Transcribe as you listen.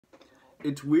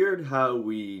It's weird how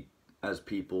we, as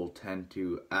people, tend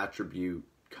to attribute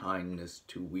kindness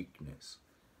to weakness.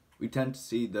 We tend to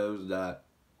see those that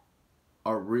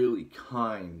are really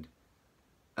kind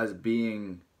as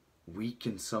being weak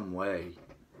in some way.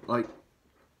 Like,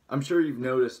 I'm sure you've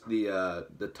noticed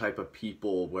the type of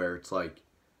people where it's like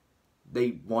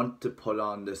they want to put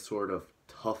on this sort of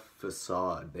tough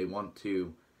facade. They want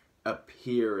to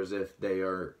appear as if they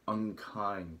are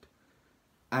unkind.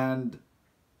 And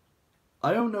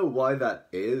I don't know why that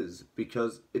is,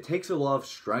 because it takes a lot of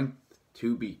strength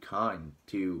to be kind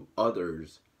to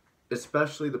others,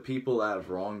 especially the people that have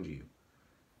wronged you.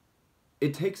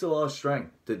 It takes a lot of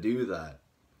strength to do that.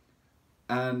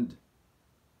 And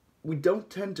we don't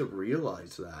tend to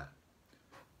realize that.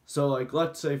 So, like,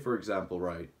 let's say, for example,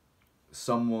 right,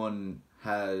 someone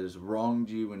has wronged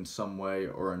you in some way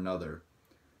or another.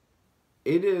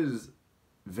 It is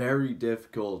very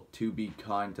difficult to be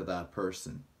kind to that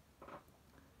person.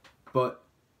 But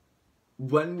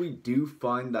when we do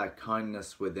find that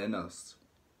kindness within us,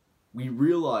 we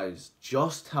realize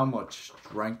just how much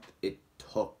strength it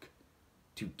took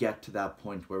to get to that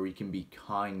point where we can be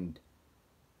kind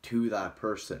to that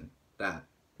person, that,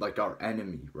 like our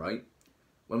enemy, right?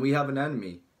 When we have an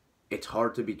enemy, it's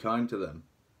hard to be kind to them.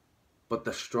 But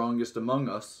the strongest among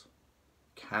us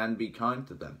can be kind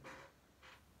to them.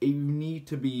 You need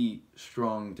to be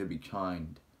strong to be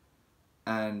kind.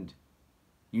 And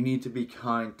you need to be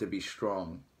kind to be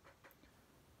strong.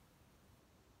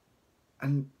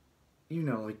 And,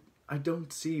 like, I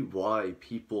don't see why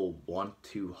people want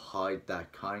to hide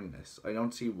that kindness. I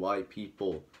don't see why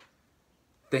people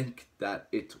think that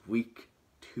it's weak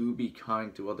to be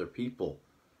kind to other people.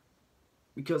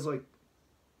 Because, like,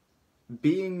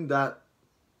 being that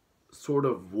sort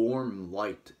of warm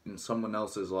light in someone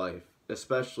else's life,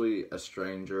 especially a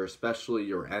stranger, especially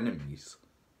your enemies,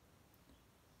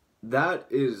 that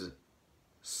is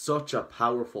such a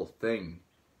powerful thing.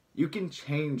 You can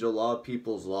change a lot of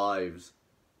people's lives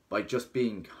by just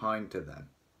being kind to them.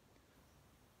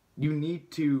 You need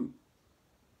to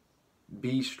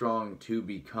be strong to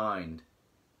be kind,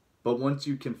 but once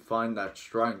you can find that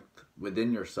strength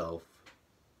within yourself,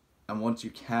 and once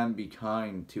you can be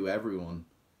kind to everyone,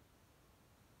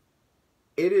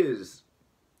 it is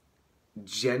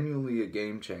genuinely a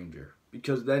game changer,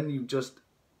 because then you just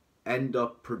end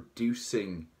up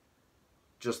producing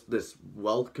just this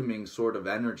welcoming sort of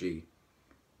energy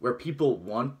where people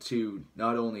want to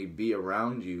not only be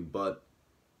around you, but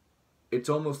it's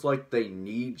almost like they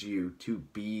need you to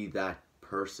be that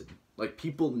person. Like,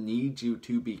 people need you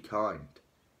to be kind.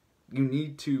 You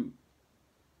need to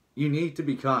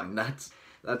be kind. That's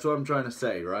what I'm trying to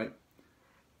say, right?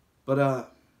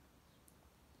 But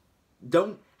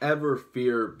don't ever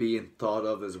fear being thought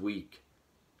of as weak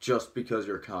just because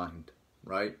you're kind,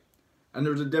 right? And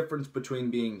there's a difference between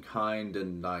being kind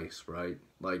and nice, right?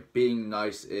 Like, being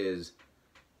nice is,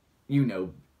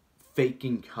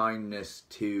 faking kindness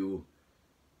to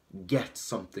get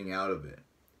something out of it.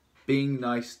 Being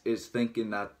nice is thinking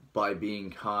that by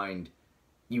being kind,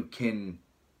 you can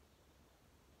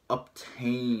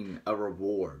obtain a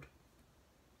reward.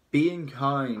 Being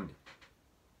kind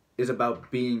is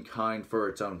about being kind for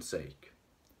its own sake.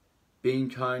 Being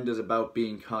kind is about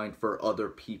being kind for other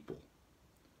people.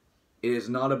 It is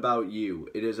not about you.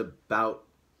 It is about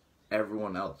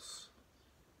everyone else.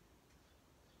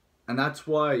 And that's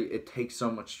why it takes so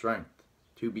much strength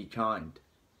to be kind.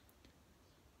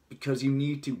 Because you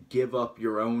need to give up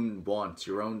your own wants,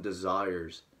 your own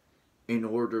desires, in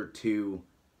order to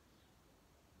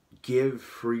give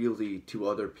freely to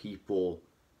other people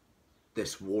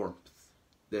this warmth,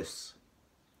 this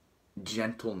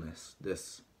gentleness,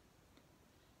 this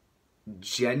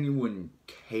genuine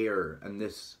care, and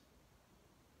this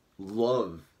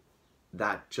love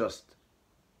that just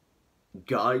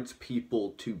guides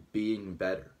people to being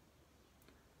better.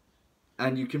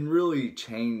 And you can really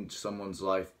change someone's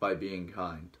life by being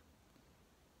kind.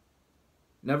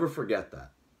 Never forget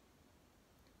that.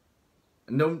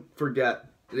 And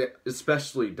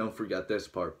especially don't forget this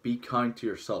part. Be kind to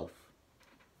yourself.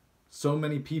 So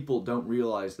many people don't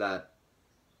realize that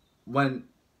when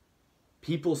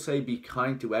people say be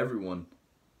kind to everyone,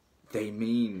 they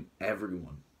mean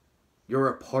everyone. You're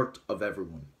a part of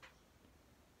everyone.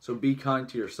 So be kind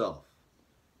to yourself.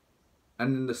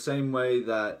 And in the same way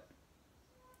that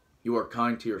you are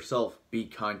kind to yourself, be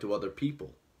kind to other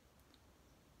people.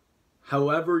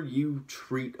 However you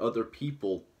treat other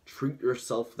people, treat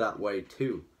yourself that way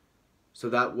too. So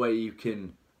that way you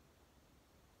can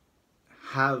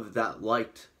have that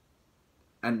light,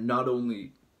 and not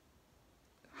only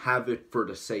have it for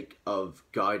the sake of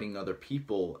guiding other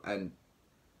people and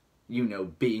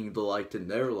being the light in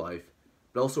their life,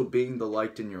 but also being the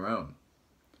light in your own.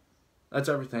 That's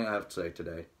everything I have to say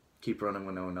today. Keep running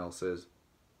when no one else is.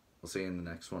 I'll see you in the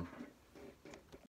next one.